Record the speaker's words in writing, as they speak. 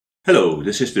Hello,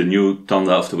 this is the new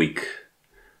Tanda of the week.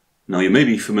 Now you may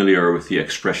be familiar with the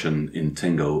expression in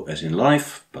tango as in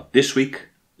life, but this week,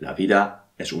 la vida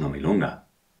es una milonga.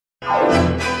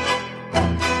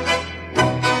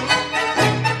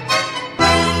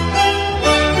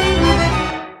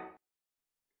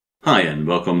 Hi and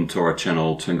welcome to our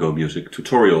channel Tango Music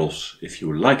Tutorials. If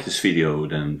you like this video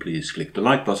then please click the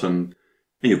like button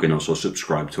and you can also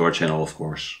subscribe to our channel, of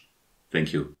course.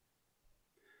 Thank you.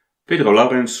 Pedro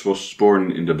Laurenz was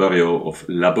born in the barrio of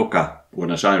La Boca,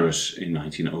 Buenos Aires in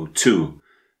 1902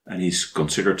 and he's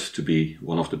considered to be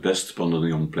one of the best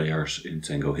bandoneon players in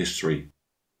tango history.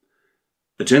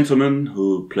 A gentleman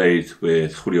who played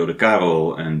with Julio De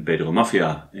Caro and Pedro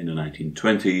Maffia in the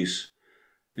 1920s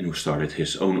and who started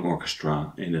his own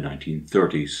orchestra in the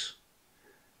 1930s.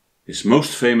 His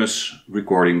most famous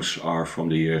recordings are from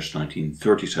the years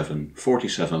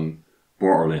 1937-47,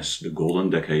 more or less the golden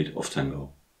decade of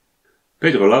tango.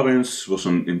 Pedro Laurenz was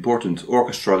an important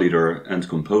orchestra leader and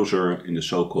composer in the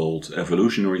so-called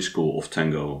evolutionary school of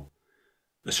tango,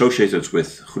 associated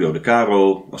with Julio De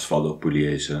Caro, Osvaldo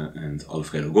Pugliese and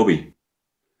Alfredo Gobbi.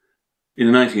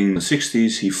 In the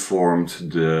 1960s he formed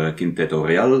the Quinteto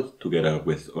Real together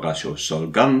with Horacio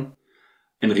Salgán,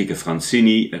 Enrique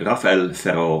Francini, Rafael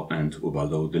Ferro and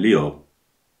Ubaldo de Lío.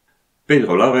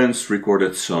 Pedro Laurenz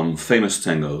recorded some famous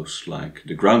tangos like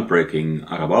the groundbreaking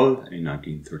Arrabal in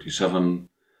 1937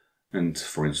 and,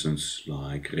 for instance,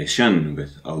 like Recién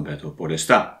with Alberto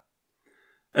Podestá,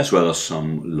 as well as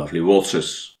some lovely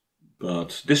waltzes.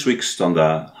 But this week's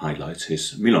Tanda highlights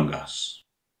his milongas.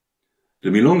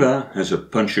 The milonga has a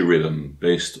punchy rhythm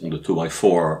based on the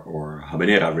 2x4 or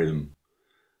habanera rhythm.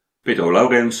 Pedro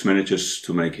Laurenz manages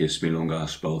to make his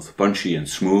milongas both punchy and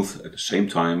smooth at the same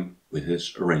time with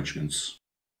his arrangements.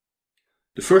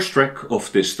 The first track of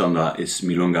this tanda is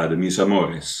Milonga de mis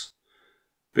amores.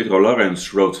 Pedro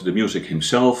Laurenz wrote the music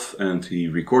himself and he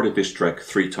recorded this track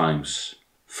 3 times.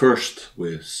 First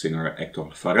with singer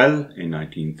Héctor Farrell in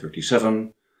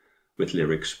 1937, with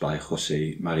lyrics by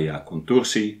José María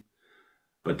Contursi.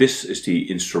 But this is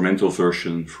the instrumental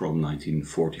version from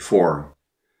 1944.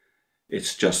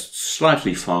 It's just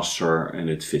slightly faster and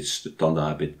it fits the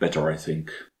tanda a bit better, I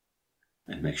think.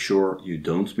 And make sure you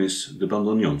don't miss the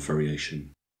bandoneon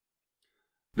variation.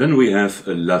 Then we have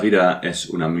La vida es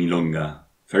una milonga,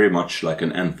 very much like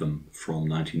an anthem from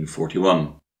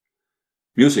 1941.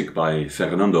 Music by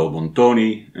Fernando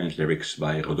Bontoni and lyrics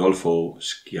by Rodolfo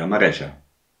Schiamarella.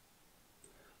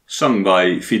 Sung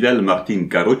by Fidel Martín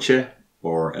Carruche,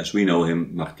 or as we know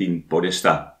him, Martín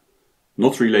Podestá,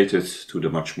 not related to the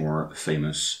much more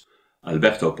famous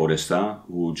Alberto Podestá,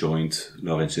 who joined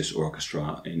Laurenz's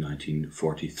orchestra in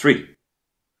 1943.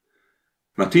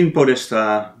 Martín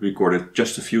Podestá recorded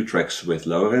just a few tracks with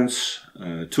Laurenz,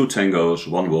 2 tangos,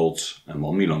 1 waltz and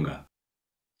 1 milonga.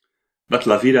 But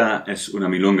La vida es una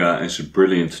milonga is a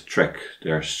brilliant track.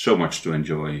 There's so much to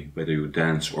enjoy, whether you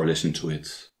dance or listen to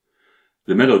it.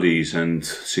 The melodies and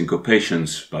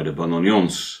syncopations by the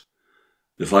bandoneons,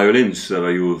 the violins that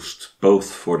are used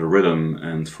both for the rhythm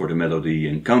and for the melody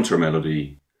and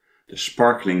counter-melody, the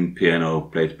sparkling piano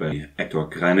played by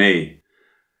Héctor Granet.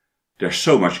 There's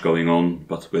so much going on,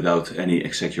 but without any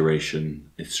exaggeration,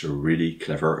 it's a really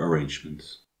clever arrangement.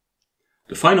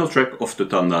 The final track of the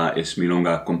tanda is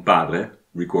Milonga Compadre,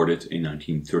 recorded in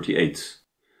 1938.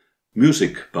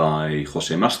 Music by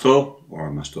José Mastro,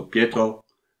 or Mastro Pietro,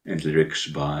 and lyrics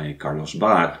by Carlos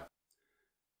Bar.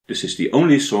 This is the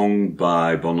only song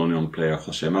by bandoneon player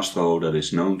José Mastro that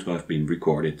is known to have been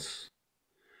recorded.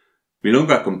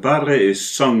 Milonga Compadre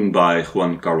is sung by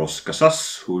Juan Carlos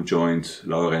Casas, who joined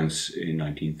Laurenz in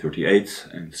 1938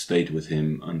 and stayed with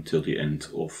him until the end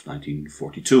of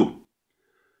 1942.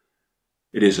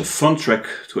 It is a fun track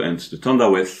to end the tanda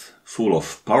with, full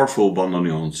of powerful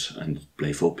bandoneons and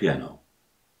playful piano.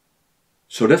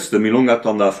 So that's the Milonga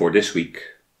tanda for this week.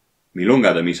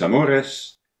 Milonga de mis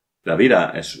amores, La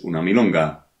vida es una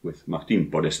milonga with Martín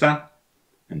Podestá,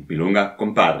 and Milonga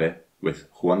Compadre with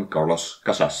Juan Carlos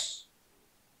Casas.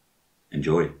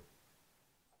 Enjoy!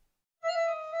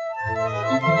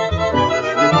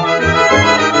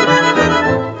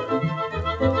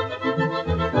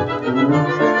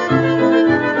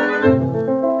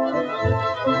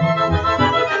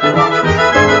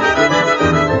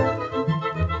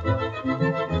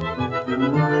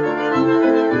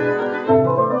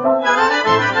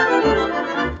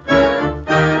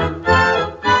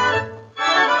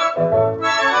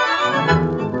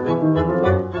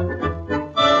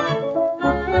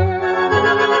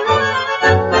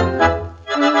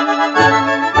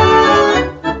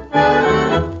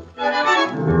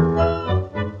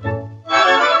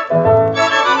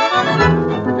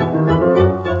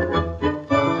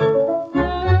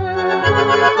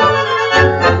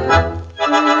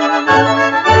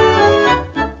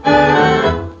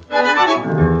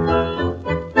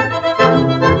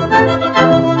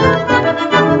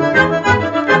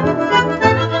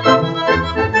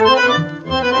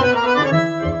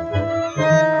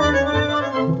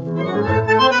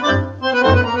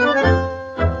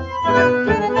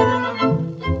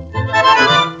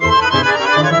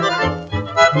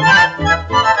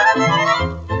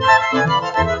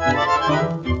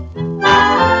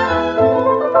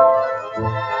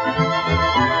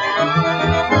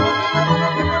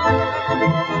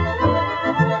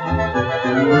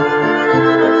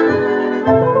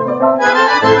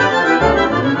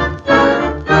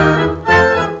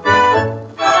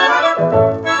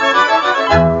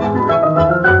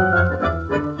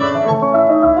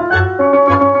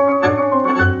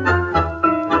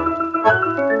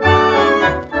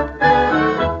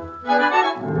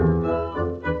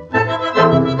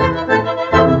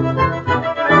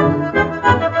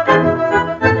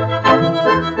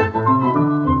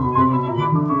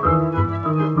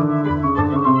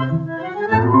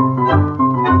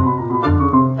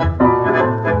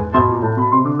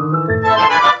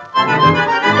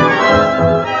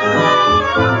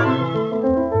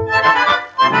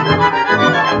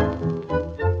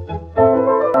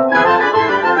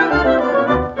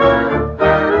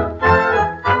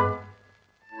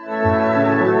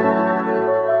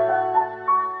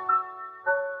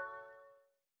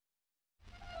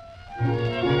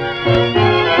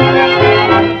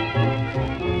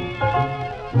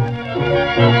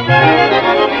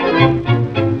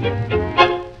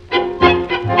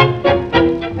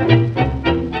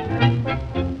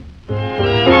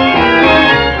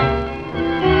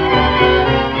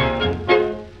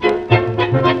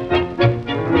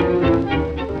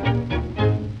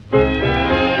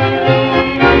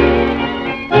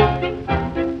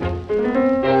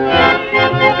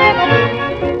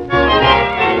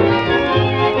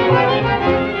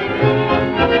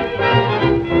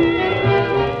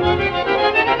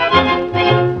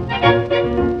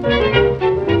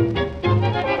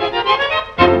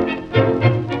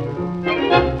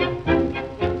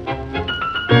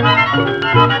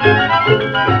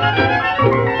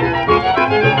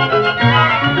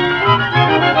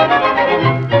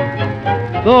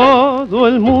 Todo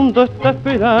el mundo está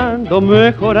esperando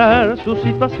mejorar su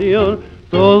situación.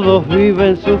 Todos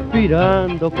viven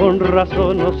suspirando con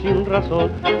razón o sin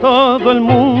razón. Todo el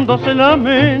mundo se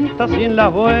lamenta si en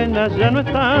las buenas ya no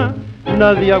está.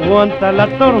 Nadie aguanta la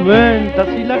tormenta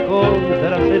si la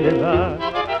contra se le da.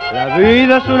 La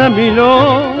vida es una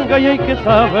milonga y hay que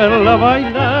saberla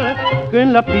bailar, que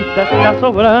en la pista está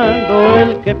sobrando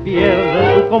el que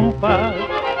pierde su compás.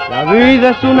 La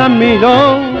vida es una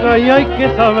milonga y hay que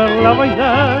saberla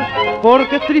bailar,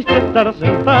 porque es triste estar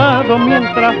sentado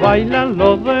mientras bailan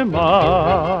los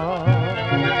demás.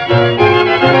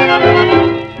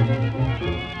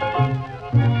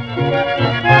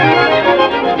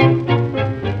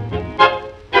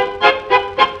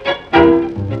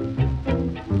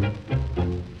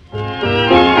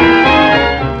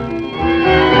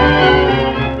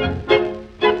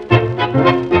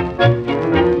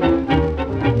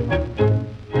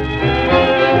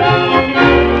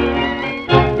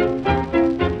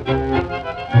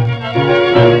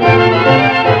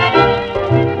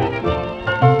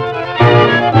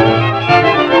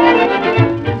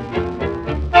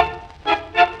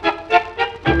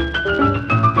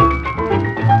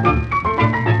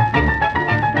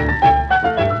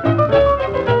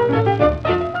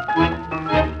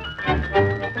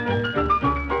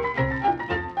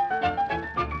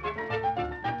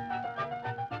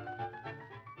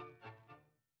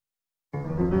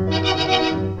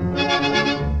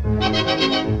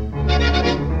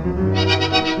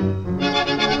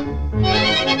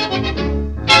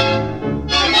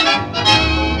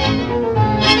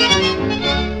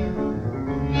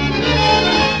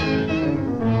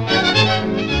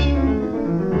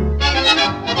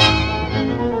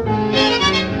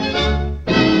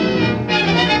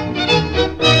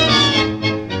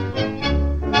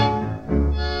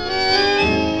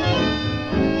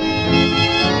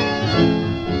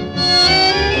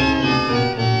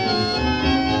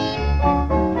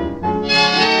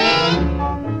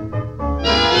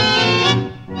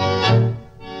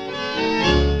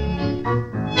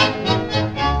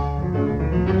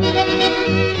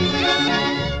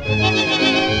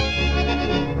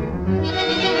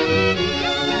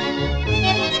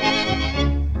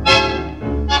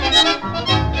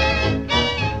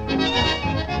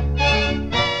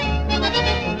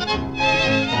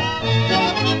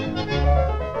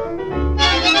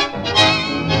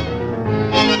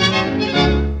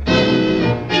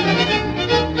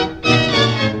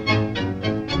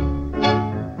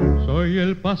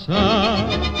 Pasar,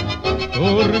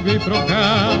 turbio y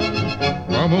trocar,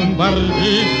 como un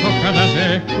barbijo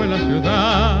canallesco en la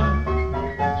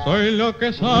ciudad. Soy lo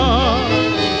que soy,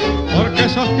 porque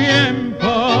esos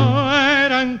tiempos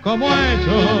eran como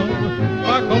ellos,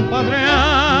 pa'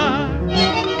 compadrear.